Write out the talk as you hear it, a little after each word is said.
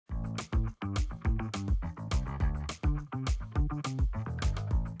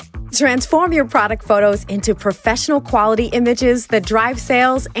Transform your product photos into professional quality images that drive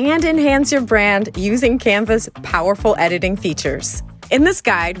sales and enhance your brand using Canva's powerful editing features. In this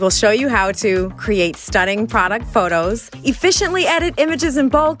guide, we'll show you how to create stunning product photos, efficiently edit images in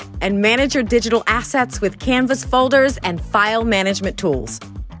bulk, and manage your digital assets with Canva's folders and file management tools.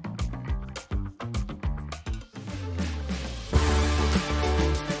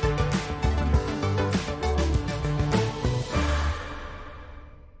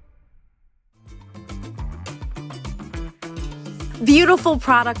 Beautiful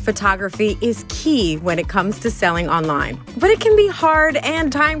product photography is key when it comes to selling online, but it can be hard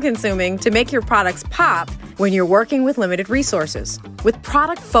and time-consuming to make your products pop when you're working with limited resources. With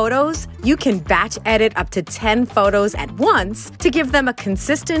product photos, you can batch edit up to 10 photos at once to give them a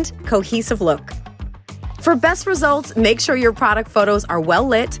consistent, cohesive look. For best results, make sure your product photos are well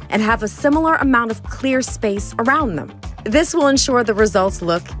lit and have a similar amount of clear space around them. This will ensure the results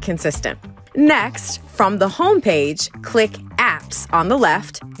look consistent. Next, from the home page, click Apps on the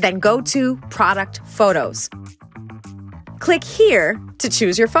left, then go to Product Photos. Click here to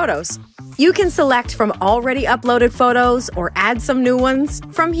choose your photos. You can select from already uploaded photos or add some new ones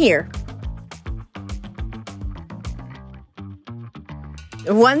from here.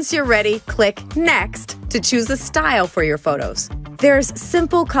 Once you're ready, click Next to choose a style for your photos. There's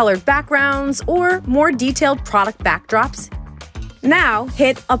simple colored backgrounds or more detailed product backdrops. Now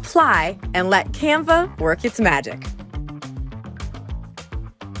hit Apply and let Canva work its magic.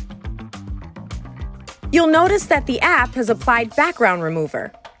 You'll notice that the app has applied background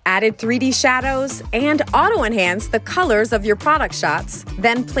remover, added 3D shadows, and auto-enhanced the colors of your product shots,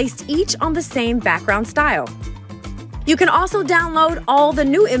 then placed each on the same background style. You can also download all the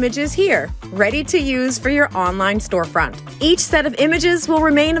new images here, ready to use for your online storefront. Each set of images will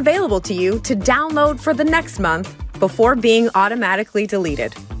remain available to you to download for the next month before being automatically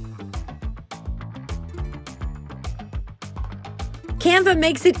deleted. Canva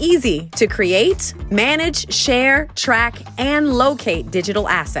makes it easy to create, manage, share, track, and locate digital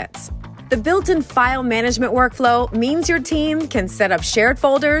assets. The built-in file management workflow means your team can set up shared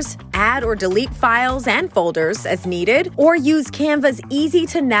folders, add or delete files and folders as needed, or use Canva's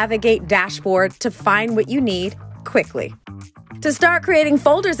easy-to-navigate dashboard to find what you need quickly. To start creating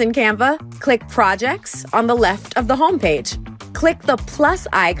folders in Canva, click Projects on the left of the home page. Click the plus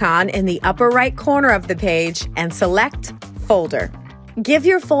icon in the upper right corner of the page and select Folder. Give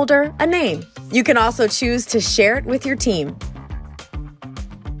your folder a name. You can also choose to share it with your team.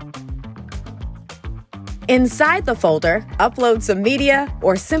 Inside the folder, upload some media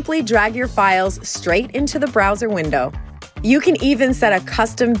or simply drag your files straight into the browser window. You can even set a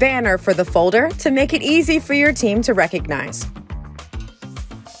custom banner for the folder to make it easy for your team to recognize.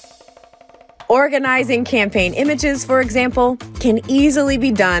 Organizing campaign images, for example, can easily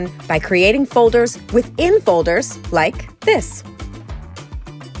be done by creating folders within folders like this.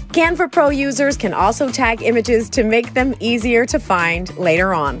 Canva Pro users can also tag images to make them easier to find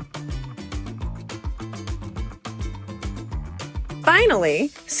later on. Finally,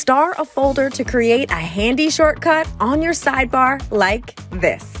 star a folder to create a handy shortcut on your sidebar like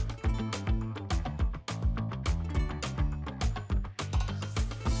this.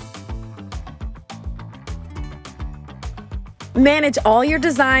 Manage all your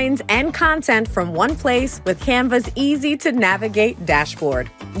designs and content from one place with Canva's easy-to-navigate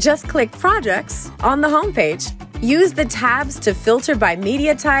dashboard. Just click Projects on the homepage. Use the tabs to filter by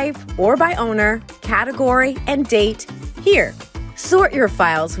media type or by owner, category, and date here. Sort your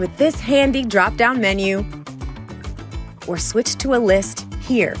files with this handy drop-down menu or switch to a list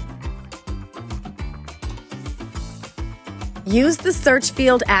here. Use the search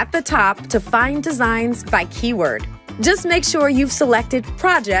field at the top to find designs by keyword. Just make sure you've selected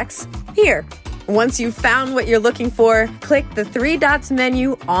Projects here. Once you've found what you're looking for, click the three dots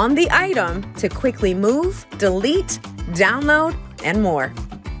menu on the item to quickly move, delete, download, and more.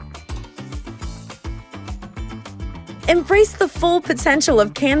 Embrace the full potential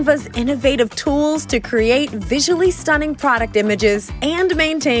of Canva's innovative tools to create visually stunning product images and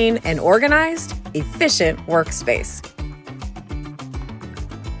maintain an organized, efficient workspace.